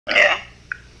Yeah.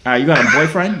 All right, you got a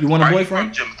boyfriend? You want a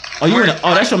boyfriend? Oh, you want a,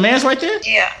 oh, that's your man's right there?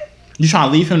 Yeah. You trying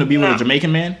to leave him to be with a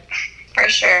Jamaican man? For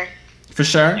sure. For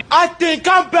sure? I think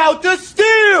I'm about to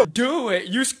steal! Do it.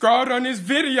 You scrolled on this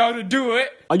video to do it.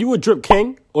 Are you a drip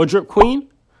king or a drip queen?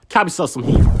 Copy yourself some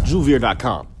heat.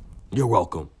 Joovier.com. You're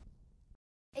welcome.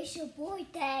 It's your boy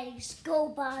Daddy's Go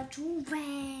by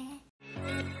Joovier.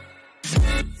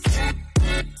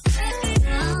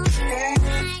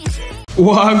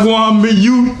 Wagwan, me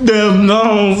you them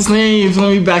no sleeves. Let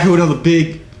me back here with another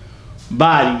big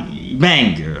body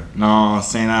banger. Know what I'm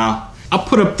saying? Now I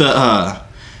put up the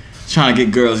trying to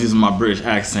get girls using my British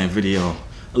accent video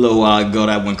a little while ago.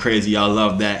 That went crazy. Y'all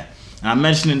love that. And I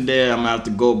mentioned it there. I'm gonna have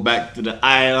to go back to the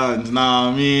islands. Know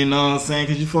what I mean? You know what I'm saying?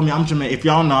 Cause you feel me? I'm Jamaican. If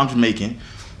y'all know, I'm Jamaican.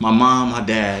 My mom, my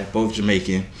dad, both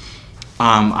Jamaican.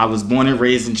 I was born and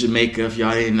raised in Jamaica, if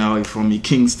y'all didn't know, you feel me?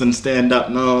 Kingston, stand up,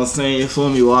 know what I'm saying? You feel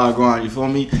me? Wagwan, you feel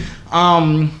me?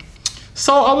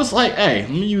 So I was like, hey,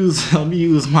 let me use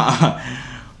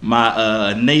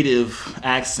my native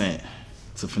accent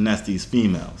to finesse these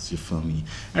females, you feel me?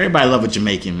 Everybody love a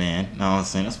Jamaican, man, know what I'm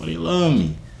saying? That's why they love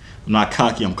me. I'm not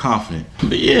cocky, I'm confident.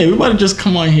 But yeah, we about to just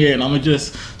come on here and I'm gonna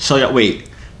just show y'all, wait,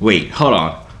 hold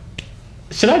on.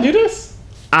 Should I do this?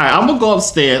 All right, I'm gonna go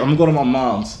upstairs, I'm gonna go to my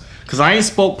mom's. Cause I ain't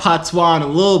spoke patois in a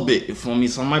little bit, you feel me?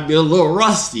 So I might be a little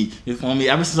rusty, you feel me?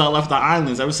 Ever since I left the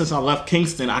islands, ever since I left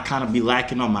Kingston, I kind of be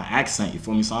lacking on my accent, you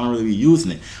feel me? So I don't really be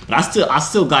using it. But I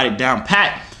still got it down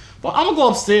pat. But I'm gonna go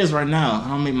upstairs right now.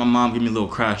 I'm gonna make my mom give me a little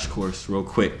crash course real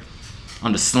quick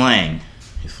on the slang,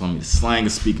 you feel me? The slang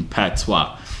of speaking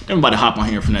patois. Everybody hop on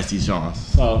here and finesse these genres.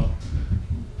 So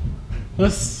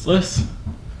let's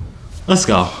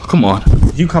go. Come on.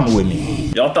 You coming with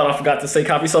me. Y'all thought I forgot to say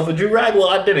copy yourself a Joovier? Well,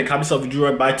 I didn't. Copy yourself a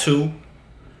Joovier. Buy two.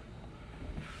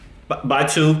 Buy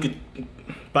two.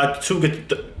 Get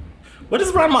the... What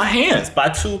is around my hands? Buy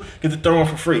two, get the third one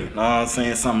for free. Know what I'm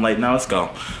saying? Something like, now let's go.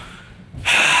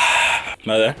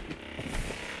 Mother.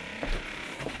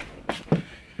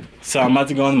 So I'm about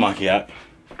to go on the monkey app.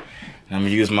 And I'm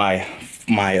going to use my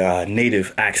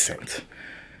native accent.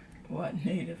 What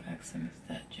native accent is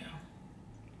that, Joe?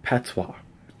 Patois.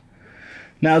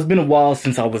 Now, it's been a while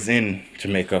since I was in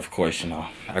Jamaica, of course, you know.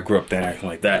 I grew up there acting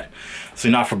like that. So,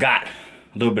 you know, I forgot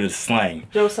a little bit of the slang.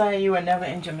 Josiah, you were never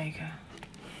in Jamaica.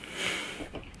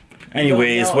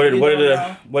 Anyways, what do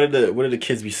the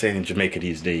kids be saying in Jamaica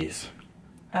these days?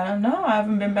 I don't know. I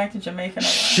haven't been back to Jamaica in a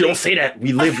while. Shh, don't say that.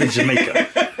 We live in Jamaica.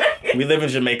 We live in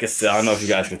Jamaica still. I don't know if you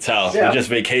guys can tell. Yeah. We're just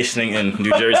vacationing in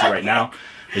New Jersey right now.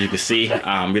 As you can see,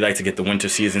 we like to get the winter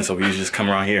season, so we usually just come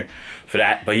around here for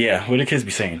that. But yeah, what do the kids be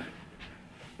saying?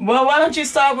 Well, why don't you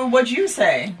start with what you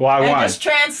say? Wagwan. And just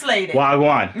translate it.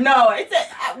 Wagwan. No,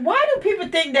 why do people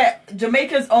think that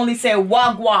Jamaicans only say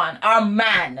wagwan, our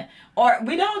man? Or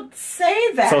we don't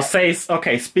say that. So say,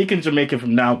 okay, speaking Jamaican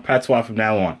from now, patois from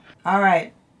now on. All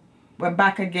right. We're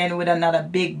back again with another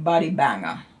big body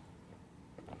banger.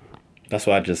 That's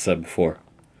what I just said before.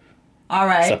 All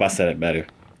right. Except I said it better.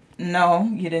 No,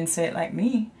 you didn't say it like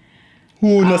me.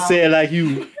 Who not say it like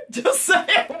you? Just say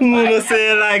it. Who not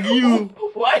say it like you?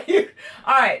 Why you?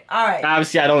 All right.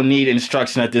 Obviously, I don't need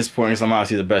instruction at this point because I'm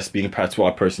obviously the best speaking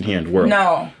patois person here in the world.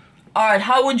 No. All right.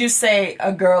 How would you say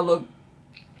a girl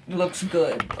looks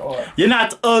good? Or you're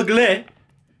not ugly.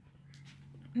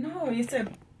 No, you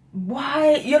said,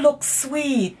 why you look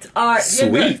sweet? Or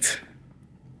sweet.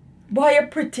 Boy, you're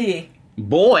pretty.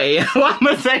 Boy, I'm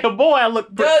gonna say a boy. I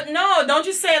look pretty. No, don't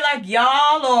you say like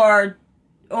y'all or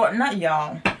not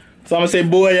y'all. So I'm gonna say,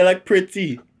 boy, you look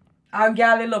pretty. Our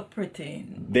gal, you look pretty.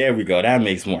 There we go. That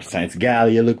makes more sense. Gal,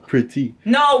 you look pretty.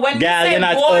 No, when gal, you say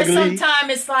not boy, ugly.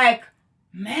 sometimes it's like,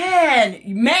 man,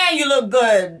 you look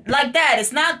good. Like that.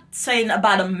 It's not saying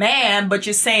about a man, but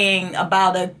you're saying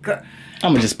about a girl.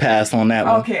 I'm gonna just pass on that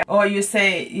one. Okay. Or you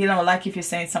say, you know, like if you're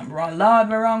saying something wrong, Lord,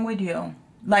 what's wrong with you?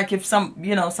 Like if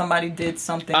somebody did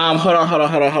something. Hold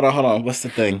on. What's the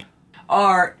thing?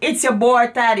 Or it's your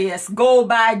boy Thaddeus. Go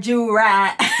by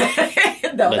Joovier.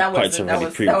 No, that part's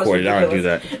already pre-recorded. I don't do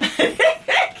that.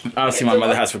 Obviously, my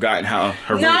mother has forgotten how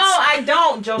her roots. No, I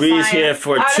don't, Josiah. We was here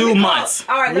for 2 months.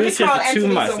 All right, let me call Anthony.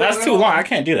 2 months. That's too long. I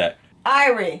can't do that.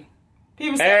 Irie.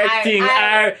 People say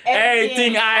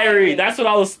everything Irie. That's what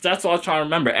I was trying to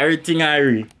remember. Everything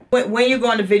Irie. When you go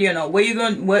on the video now, what you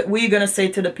gonna say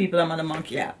to the people I'm on the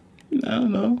monkey app? I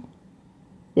don't know.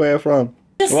 Where from?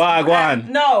 Wagwan.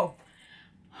 No.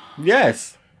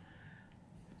 Yes.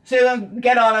 So you're gonna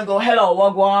get on and go, hello,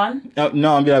 Wagwan?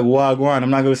 No, I'm be like, Wagwan. I'm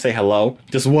not gonna say hello.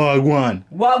 Just Wagwan.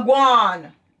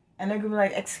 Wagwan. And they're gonna be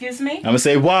like, excuse me? I'm gonna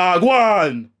say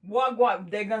Wagwan. Wagwan.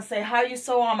 They're gonna say, how you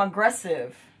so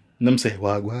aggressive? And I'm say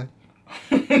Wagwan.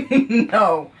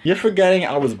 No. You're forgetting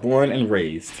I was born and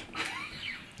raised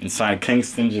inside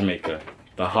Kingston, Jamaica.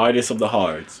 The hardest of the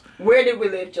hards. Where did we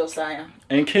live, Josiah?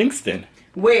 In Kingston.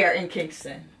 Where in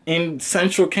Kingston? In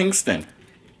central Kingston.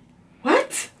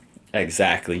 What?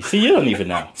 Exactly. See, you don't even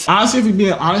know. Honestly, if you're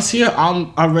being honest here,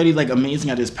 I'm already like amazing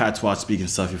at this patois speaking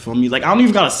stuff, you feel me? Like, I don't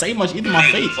even gotta say much, even my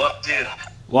face.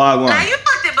 Why, why? Now you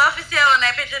looked at buff as hell on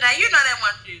that picture. Now you know that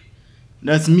wasn't you.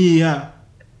 That's me, yeah.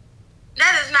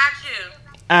 That is not you.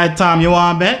 At time, you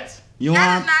want bet? You That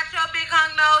want? is not your big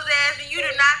hung nose ass, and you do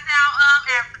not sound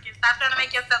African. Stop trying to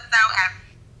make yourself sound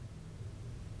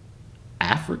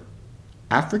African.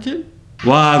 African?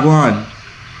 Wagwan.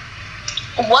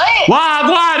 What?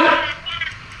 Wagwan!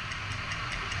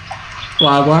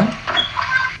 Wagwan.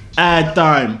 At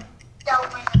time.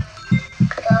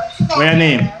 What your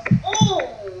name?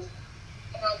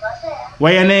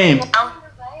 What your name?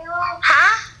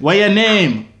 Huh? What your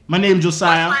name? My name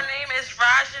Josiah. My name is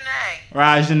Rajane.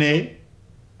 Rajane.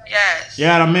 Yes. You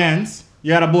got a man's?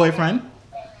 You got a boyfriend? No,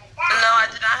 I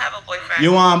do not have a boyfriend.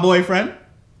 You want a boyfriend?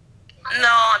 No,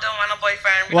 I don't want a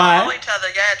boyfriend. We Why? don't know each other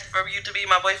yet for you to be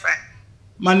my boyfriend.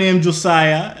 My name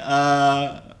Josiah.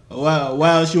 What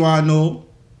else you wanna know?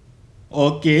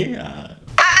 Okay. I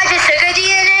just took a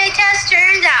DNA test.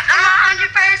 Turns out I'm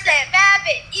 100% bad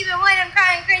bitch. Even when I'm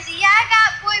crying crazy, yeah, I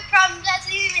got boy problems. That's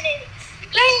even it.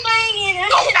 Bling bling. And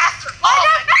Go faster.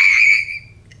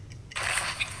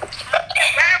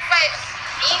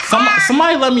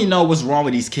 Somebody let me know what's wrong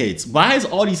with these kids. Why is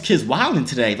all these kids wilding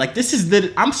today? Like, this is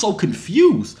I'm so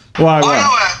confused. Why? Boy, you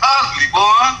ain't ugly,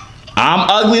 boy. I'm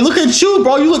ugly. Look at you,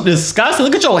 bro. You look disgusting.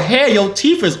 Look at your hair. Your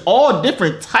teeth is all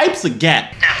different types of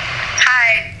gap.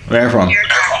 Hi. Where you from? You're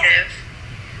attractive.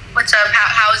 What's up?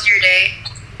 How was your day?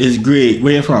 It's great.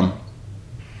 Where you from?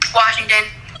 Washington.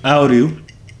 How old are you?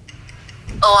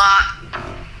 A lot.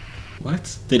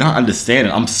 What? They don't understand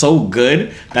it. I'm so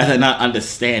good that they're not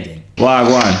understanding. Why?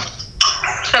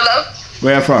 Hello?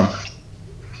 Where you from?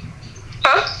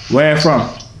 Huh? Where you from?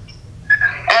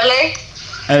 LA?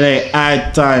 LA,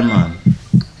 at time, man.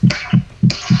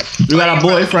 You got a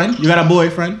boyfriend? You got a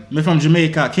boyfriend? Me from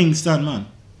Jamaica, Kingston, man.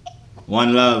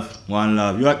 One love, one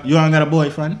love. You ain't got a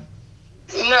boyfriend?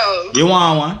 No. You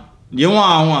want one? You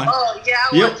want one? Oh, yeah,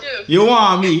 I You, want you. you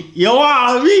want me? You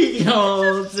want me? You know what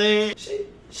I'm saying? She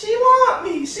want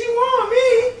me. She want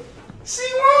me. She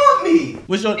want me.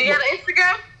 What's your? You got an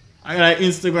Instagram? I got an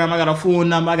Instagram. I got a phone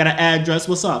number. I got an address.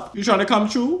 What's up? You trying to come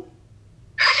true?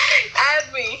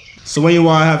 Add me. So when you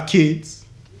want to have kids?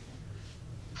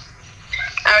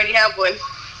 I already have one.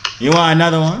 You want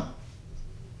another one?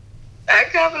 I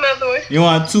can have another one. You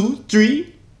want 2,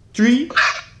 3?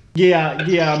 Yeah,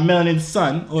 a melanin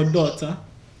son or daughter.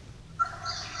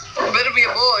 Better be a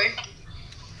boy.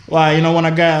 Why? You don't want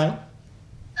a girl?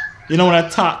 You don't want a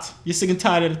tot? You sick and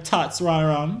tired of the tots running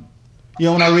around? You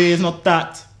don't want to raise no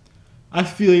tot? I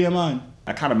feel you, man.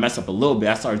 I kind of messed up a little bit.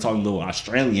 I started talking a little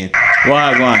Australian.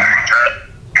 Why, You a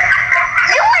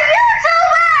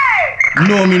YouTuber!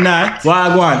 No, me not. Why,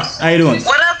 How you doing?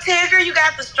 What up, Tigger? You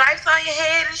got the stripes on your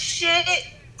head and shit?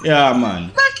 Yeah,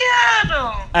 man. Look at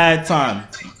him. At time.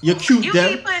 You're cute, You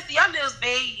then. eat pussy. Your lips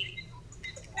big.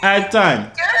 At time. My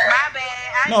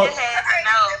bad. I No. just had to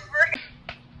know.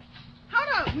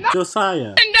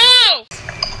 Josiah.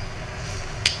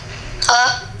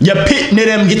 Huh? You pitney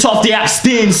them, get off the app,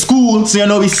 stay in school, so you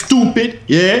know we stupid,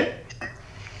 yeah?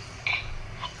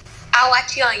 I'll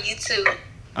watch you on YouTube.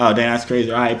 Oh, damn, that's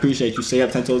crazy. I appreciate you. Say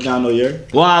up 10 toes down, no, yeah?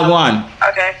 Wagwan.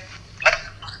 Okay.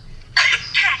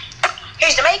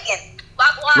 He's Jamaican.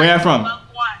 Wagwan. Where you from?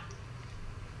 Wagwan.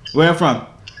 Where you from?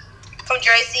 From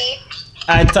Jersey.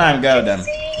 At time, girl, them.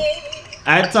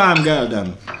 At time, girl,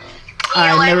 them.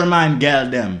 I what? never mind, girl,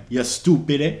 them. You're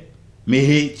stupid, eh? Me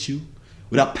hate you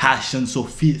with a passion so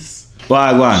fierce.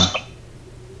 Wagwan.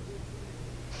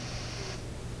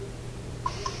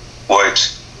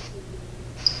 What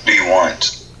do you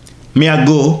want? Me I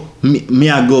go. Me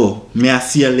I go. Me I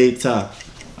see you later.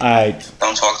 Alright.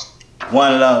 Don't talk.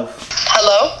 One love.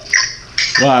 Hello?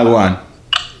 Wagwan.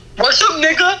 What's up,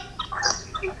 nigga?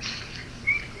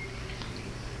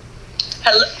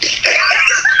 Hello?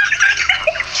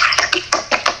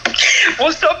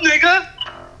 What's up, nigga?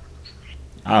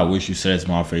 I wish you said it to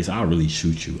my face. I'll really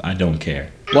shoot you. I don't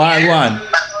care. Wagwan.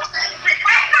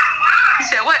 You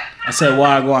said what? I said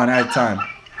Wagwan at time.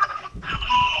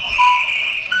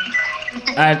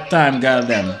 At time,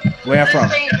 goddamn. Where you from?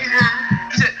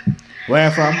 Where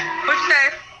you from? What you say?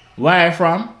 Where you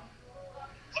from?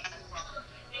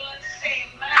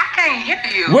 I can't hear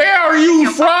you. Where are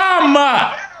you from? Where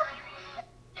am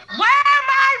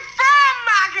I from? I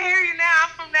can hear you now. I'm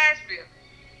from Nashville.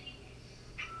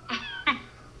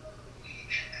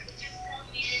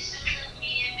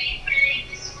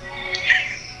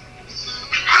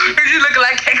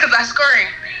 Because I scream.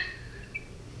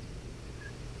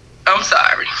 I'm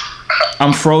sorry.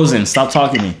 I'm frozen. Stop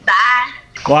talking to me. Bye.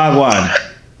 Wagwan.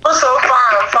 What's so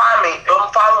fine? Find me.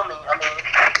 Don't follow me. I mean,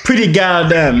 Pretty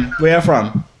goddamn. Where you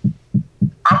from?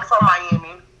 I'm from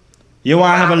Miami. You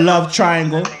wanna have a love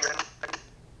triangle?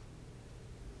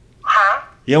 Huh?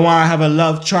 You wanna have a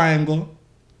love triangle?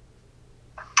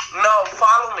 No,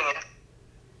 follow me.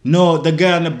 No, the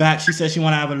girl in the back, she said she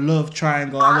wanna have a love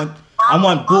triangle. I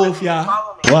want both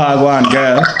y'all. Wagwan,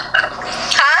 girl.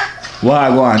 Huh?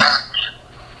 Wagwan.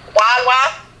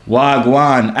 Why?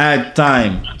 Wagwan. Add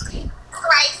time. From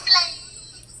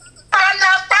the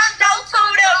front door to the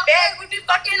bed, we be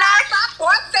fucking outside for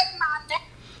my neck.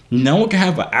 No one can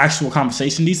have an actual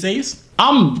conversation these days.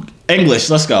 I'm English.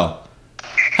 Let's go.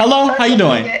 Hello, how you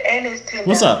doing?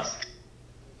 What's up?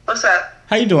 What's up?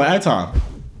 How you doing? Add time.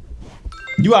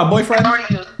 You got a boyfriend? How are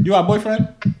you? You got a boyfriend?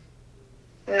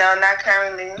 No, not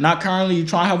currently. Not currently. You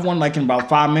try to have one like in about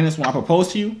 5 minutes when I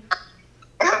propose to you?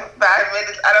 5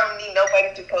 minutes. I don't need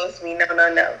nobody to post me.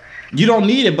 No. You don't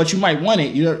need it, but you might want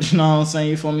it. You know what I'm saying?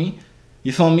 You feel me?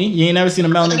 You feel me? You ain't never seen a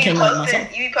melanin king like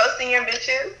myself. You be posting your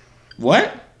bitches?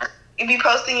 What? You be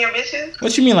posting your bitches?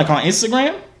 What you mean, like on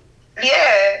Instagram?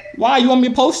 Yeah. Why? You want me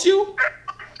to post you?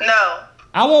 No.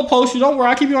 I won't post you. Don't worry.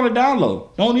 I'll keep you on the download.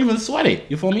 Don't even sweat it.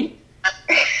 You feel me?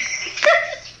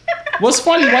 What's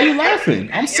funny? Why you laughing?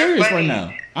 I'm serious right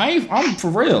now. I'm for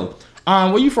real.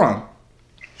 Where you from?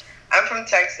 I'm from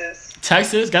Texas.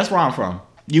 Texas? Guess where I'm from.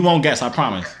 You won't guess, I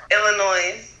promise.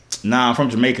 Illinois. Nah, I'm from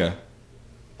Jamaica.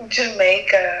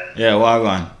 Jamaica. Yeah,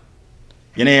 Wagwan.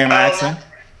 You didn't hear my accent?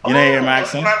 You didn't hear my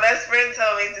accent? My best friend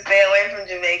told me to stay away from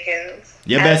Jamaicans.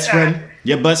 Your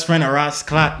best friend a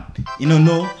rascal. You don't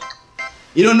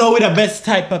know we're the best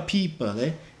type of people,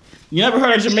 eh? You never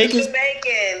heard of Jamaicans?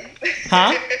 Jamaican.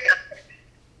 Huh?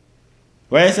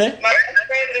 What is it? My best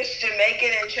friend is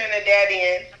Jamaican and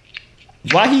Trinidadian.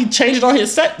 Why he changed all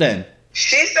his set then?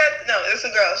 She said, no, it's a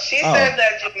girl. She said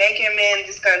that Jamaican men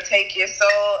just gonna take your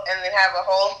soul and then have a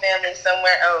whole family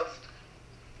somewhere else.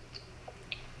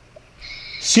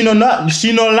 She no lie.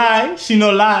 She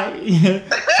no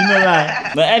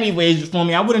lie. But anyways, you feel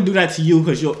me? I wouldn't do that to you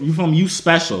because you feel me? You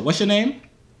special. What's your name?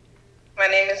 My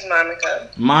name is Monica.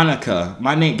 Monica.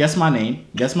 My name. Guess my name.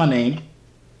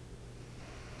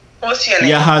 What's your name?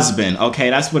 Your husband.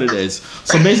 Okay, that's what it is.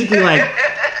 So basically, like,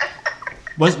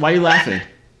 why you laughing?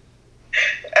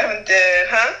 I'm dead,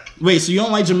 huh? Wait, so you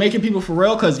don't like Jamaican people for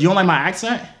real? Because you don't like my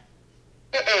accent?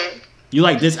 You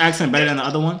like this accent better than the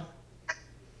other one?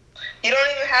 You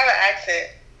don't even have an accent.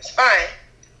 It's fine.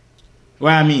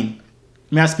 What I mean?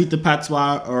 May I speak the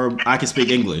patois or I can speak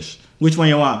English? Which one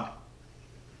you want?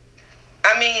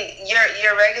 I mean,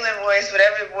 your regular voice,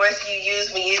 whatever voice you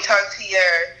use when you talk to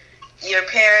your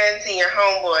parents and your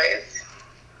homeboys.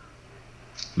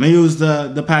 May use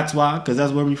the patois because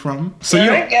that's where we from. So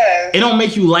yeah, I guess. It don't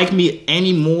make you like me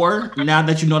anymore now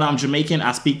that you know that I'm Jamaican.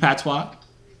 I speak patois.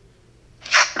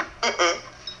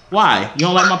 Why? You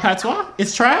don't like my patois?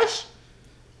 It's trash?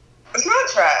 It's not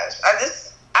trash.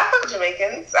 I have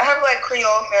Jamaicans. I have like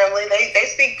Creole family. They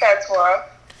speak patois.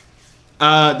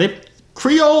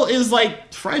 Creole is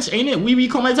like French, ain't it? Oui,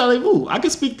 comment allez-vous? I can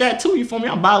speak that too, you feel me?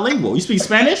 I'm bilingual. You speak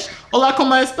Spanish? Hola,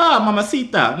 ¿cómo está,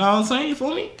 mamacita? Know what I'm saying? You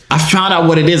feel me? I found out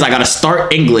what it is. I gotta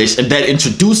start English and then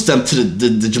introduce them to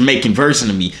the Jamaican version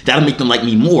of me. That'll make them like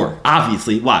me more.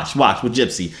 Obviously. Watch with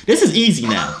Gypsy. This is easy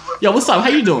now. Yo, what's up? How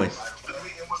you doing?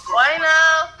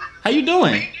 Bueno. How you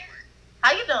doing?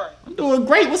 How you doing? I'm doing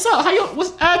great. What's up?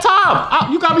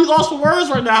 Tom? You got me lost for words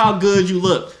right now. How good you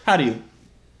look. How do you?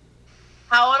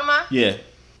 How old am I? Yeah.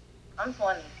 I'm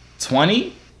 20.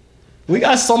 20? We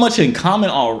got so much in common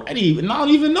already, and I don't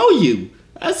even know you.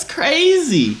 That's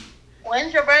crazy.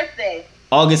 When's your birthday?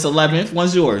 August 11th.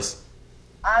 When's yours?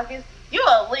 August. You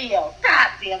a Leo. God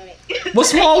damn it.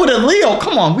 What's wrong with a Leo?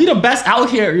 Come on, we the best out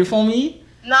here. You feel me?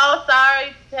 No,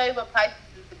 sorry to tell you, but Pisces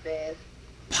is the best.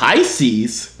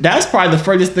 Pisces? That's probably the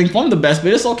furthest thing from the best,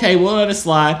 but it's okay. We'll let it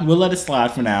slide. We'll let it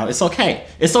slide for now. It's okay.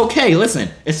 It's okay. Listen,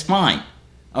 it's fine.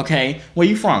 Okay? Where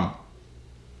you from?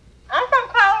 I'm from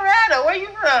Colorado. Where you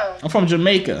from? I'm from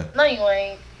Jamaica. No, you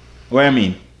ain't. Where I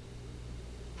mean?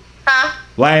 Huh?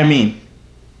 Why I mean?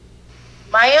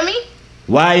 Miami?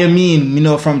 Why I mean, you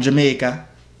know, from Jamaica?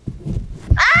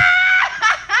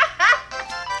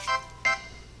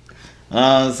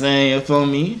 I'm saying, you feel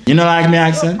me? You know like my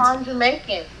accent? You're a fine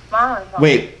Jamaican. Fine.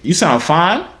 Wait, you sound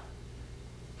fine?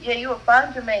 Yeah, you a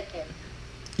fine Jamaican.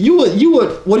 You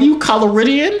would, what are you,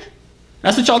 Coloridian?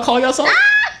 That's what y'all call yourself?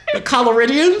 The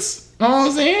Coloridians? Know what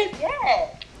I'm saying? Yeah.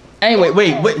 Anyway,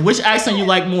 wait, which accent you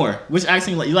like more? Which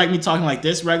accent you like? You like me talking like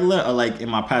this regular or like in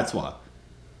my patois?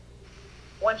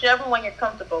 Which Whichever one you're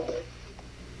comfortable with.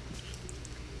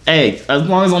 Hey, as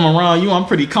long as I'm around you, I'm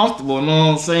pretty comfortable. You know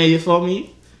what I'm saying? You feel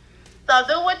me? So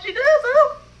do what you do,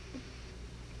 boo.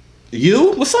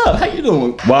 You? What's up? How you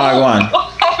doing? Wagwan.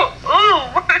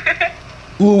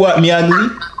 Ooh, what me ugly?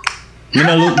 You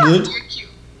know look good? You're cute.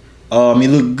 Oh, me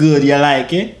look good. You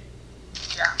like it?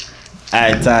 Yeah.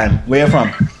 Alright, time. Where you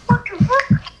from?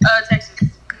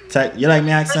 Texas. You like my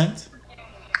accent?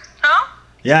 Huh?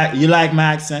 Yeah, you like my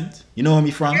accent? You know where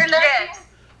me from? You're yes.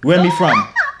 Where me from?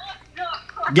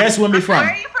 Guess where me from?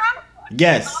 Where are you from?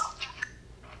 Guess.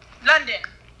 London.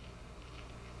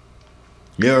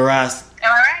 You're a ras. Am I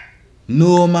right?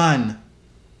 No, man.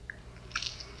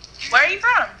 Where are you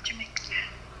from? Jamaica.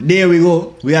 There we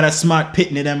go. We got a smart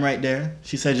pitney them right there.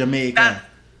 She said Jamaica.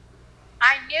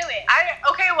 I knew it.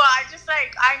 Okay, well,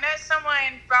 I met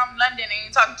someone from London and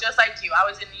he talked just like you. I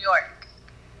was in New York.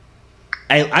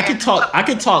 I could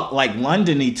talk like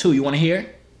Londony too. You want to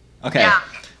hear? Okay. Yeah.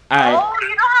 All right. Oh,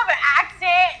 you don't have an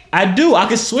accent? I do. I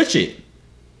can switch it.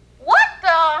 What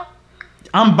the?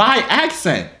 I'm by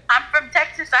accent. I'm from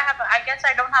Texas. I guess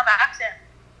I don't have an accent.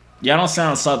 Y'all don't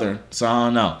sound southern, so I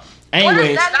don't know.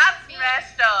 Anyways. That's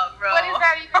messed up, bro. What does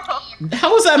that even mean?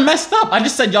 How is that messed up? I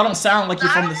just said y'all don't sound like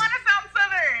you're I from don't this. want to sound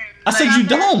southern. I said you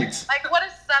don't. Like, what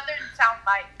does southern sound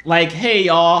like? Like, hey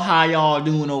y'all, how y'all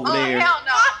doing over there? Oh, hell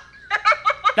no.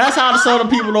 That's how the southern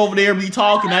people over there be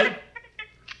talking.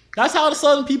 That's how the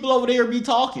southern people over there be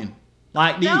talking.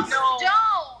 Like these. No.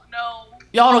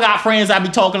 Y'all don't got friends that be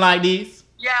talking like these?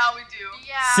 Yeah, we do.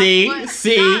 Yeah. See?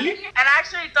 And I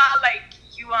actually thought like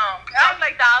you talk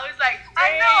like that. I was like, dang,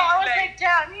 I know. I was like,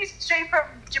 damn, he's straight from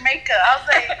Jamaica. I was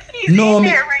like, he's no, in me,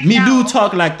 there right me now. do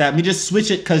talk like that. Me just switch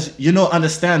it because you don't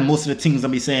understand most of the things I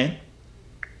be saying.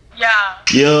 Yeah.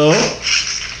 Yo.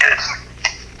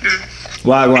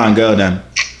 Why go on, girl then?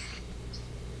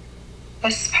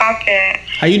 What's poppin'?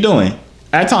 How you doing?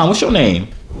 Tom, what's your name?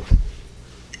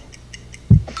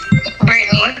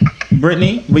 Brittany.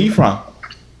 Brittany, where you from?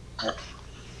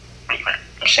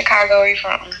 Chicago, where you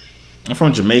from? I'm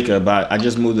from Jamaica, but I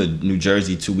just moved to New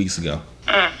Jersey 2 weeks ago.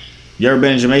 You ever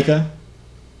been in Jamaica?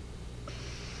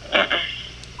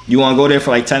 You want to go there for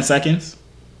like 10 seconds?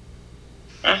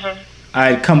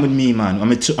 Alright, come with me, man. I'm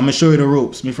gonna show you the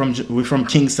ropes. We're from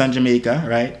Kingston, Jamaica,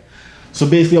 right? So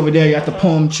basically over there you got the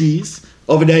palm trees.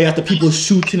 Over there you got the people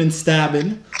shooting and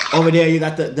stabbing. Over there you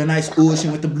got the nice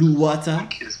ocean with the blue water.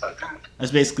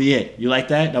 That's basically it. You like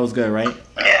that? That was good, right?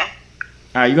 Yeah.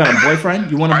 Alright, you got a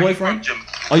boyfriend? You want a boyfriend?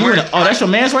 Oh, that's your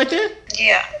man's right there?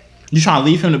 Yeah. You trying to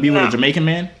leave him to be with a Jamaican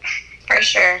man? For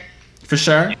sure. For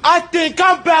sure? I think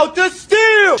I'm about to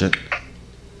steal! You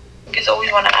just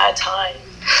always want to add time.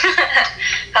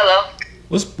 Hello?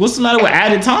 What's the matter with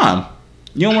added time?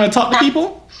 You don't want to talk to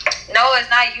people? No, it's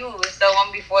not you. It's the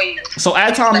one before you. So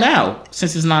add time now,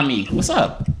 since it's not me. What's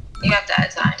up? You have to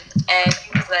add time. And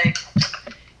he was like,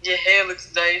 your hair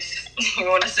looks nice. You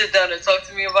want to sit down and talk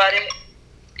to me about it?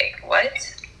 Like, what?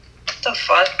 What the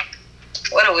fuck?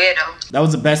 What a weirdo. That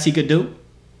was the best he could do?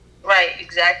 Right,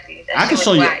 exactly. That I can shit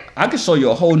show was you. whack. I can show you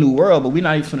a whole new world, but we're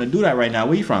not even gonna do that right now.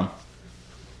 Where you from?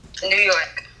 New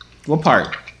York. What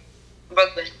part?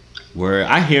 Brooklyn. Where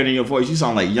I hear it in your voice, you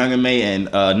sound like Young and May and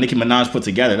Nicki Minaj put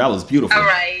together. That was beautiful. All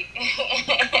right.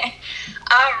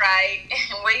 All right.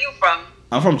 Where you from?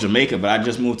 I'm from Jamaica, but I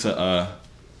just moved to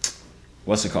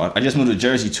what's it called? I just moved to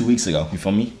Jersey 2 weeks ago. You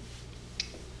feel me?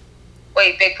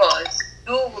 Wait, big pause.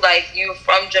 You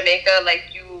from Jamaica? Like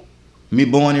you? Me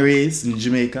born and raised in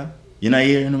Jamaica. You not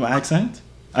hearing my accent?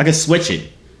 I can switch it.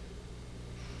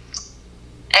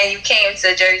 And you came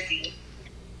to Jersey.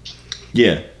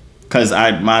 Yeah, cause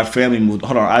my family moved.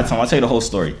 Hold on, I'll tell you the whole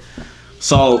story.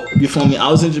 So you feel me? I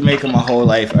was in Jamaica my whole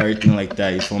life, everything like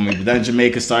that. You feel me? But then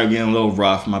Jamaica started getting a little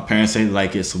rough. My parents didn't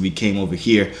like it, so we came over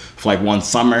here for like one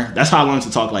summer. That's how I learned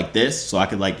to talk like this, so I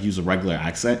could like use a regular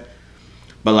accent.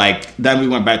 But like then we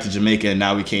went back to Jamaica, and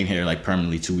now we came here like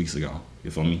permanently 2 weeks ago.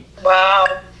 You feel me?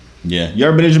 Wow. Yeah. You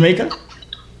ever been to Jamaica?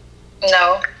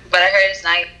 No, but I heard it's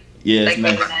nice. Yeah, Like it's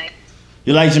nice. really nice.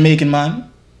 You like Jamaican, man?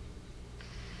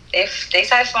 If they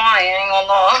say fine, I ain't gonna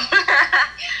lie.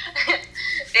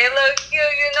 They look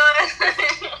cute, you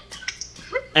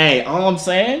know. Hey, all I'm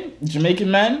saying, Jamaican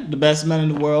men, the best men in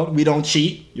the world. We don't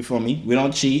cheat. You feel me? We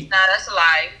don't cheat. Nah, that's a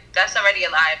lie. That's already a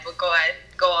lie. But go ahead,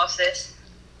 go off, sis.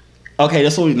 Okay,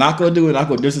 that's what we're not gonna do. We're not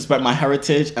gonna disrespect my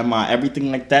heritage and my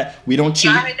everything like that. We don't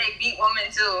cheat. I heard they beat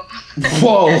women too.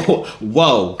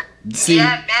 Whoa. See?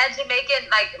 Yeah, mad Jamaican,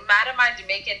 mad at my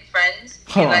Jamaican friends.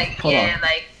 Hold on.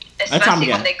 Especially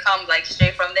when they come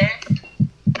straight from there.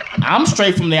 I'm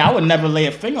straight from there. I would never lay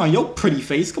a finger on your pretty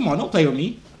face. Come on, don't play with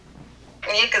me.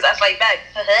 Yeah, because I fight back.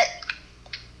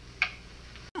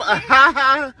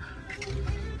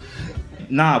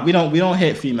 Nah, we don't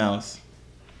hit females.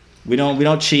 We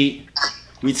don't cheat.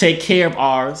 We take care of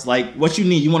ours. Like, what you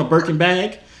need? You want a Birkin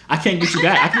bag? I can't get you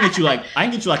that. I can get you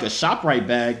like a ShopRite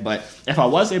bag, but if I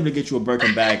was able to get you a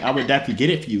Birkin bag, I would definitely get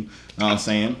it for you. Know what I'm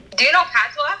saying? Do you know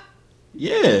patois?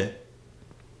 Yeah.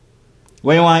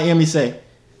 What do you want to hear me say?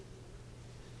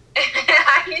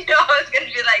 I know I was gonna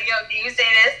be like, yo, can you say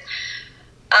this?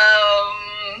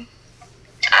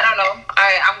 I don't know.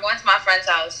 Alright, I'm going to my friend's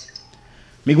house.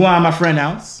 Me go on my friend's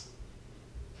house.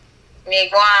 Me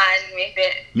guan, me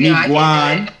fit. Me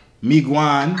guan, me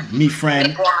guan, me friend.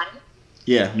 Me guan.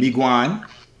 Yeah, me guan,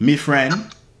 me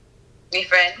friend. Me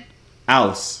friend.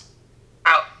 House.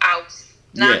 House.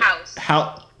 Not yeah.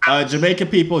 house. Jamaican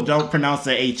people don't pronounce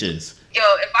their H's. Yo,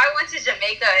 if I went to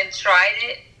Jamaica and tried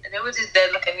it, they would just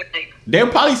dead look at me like. They'll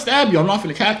probably stab you. I'm not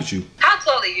finna cap at you. How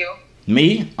tall are you?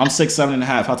 Me? I'm 6'7.5".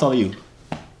 How tall are you?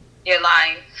 You're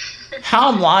lying.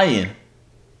 How I'm lying?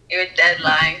 You're dead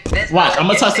lying. Watch, I'm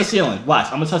gonna touch the ceiling. Watch,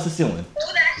 I'm gonna touch the ceiling.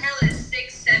 Who the hell is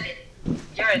 6'7"?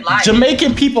 You're lying.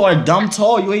 Jamaican people are dumb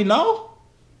tall. You ain't know?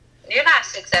 You're not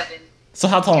 6'7". So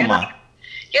how tall am I?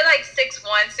 You're like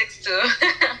 6'1",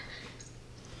 6'2".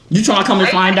 You trying to come and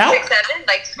find out? 6'7",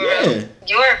 like for real.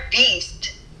 You're a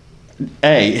beast.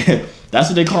 Hey, that's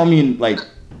what they call me in like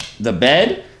the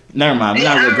bed. Never mind, we're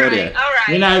not gonna go there.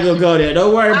 We're not gonna go there.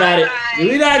 Don't worry about it.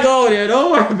 We're not going there.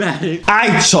 Don't worry about it.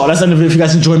 Alright, y'all. That's the end of the video. If you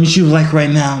guys enjoyed me, shoot a like right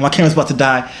now. My camera's about to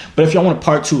die. But if y'all want a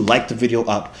part 2, like the video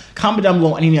up. Comment down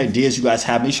below any ideas you guys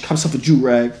have. Make sure you comment stuff for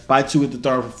Joovier. Buy 2 with the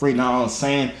 3rd for free. Now what I'm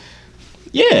saying.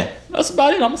 Yeah, that's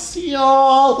about it. I'm gonna see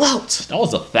y'all out. That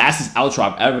was the fastest outro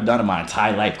I've ever done in my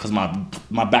entire life because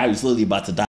my battery's literally about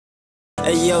to die.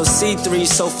 Hey yo, C3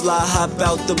 so fly, hop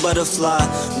out the butterfly.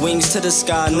 Wings to the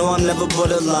sky, no I'm never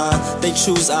borderline. They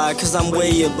choose I, cause I'm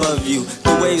way above you.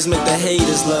 The waves make the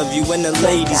haters love you when the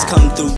ladies come through.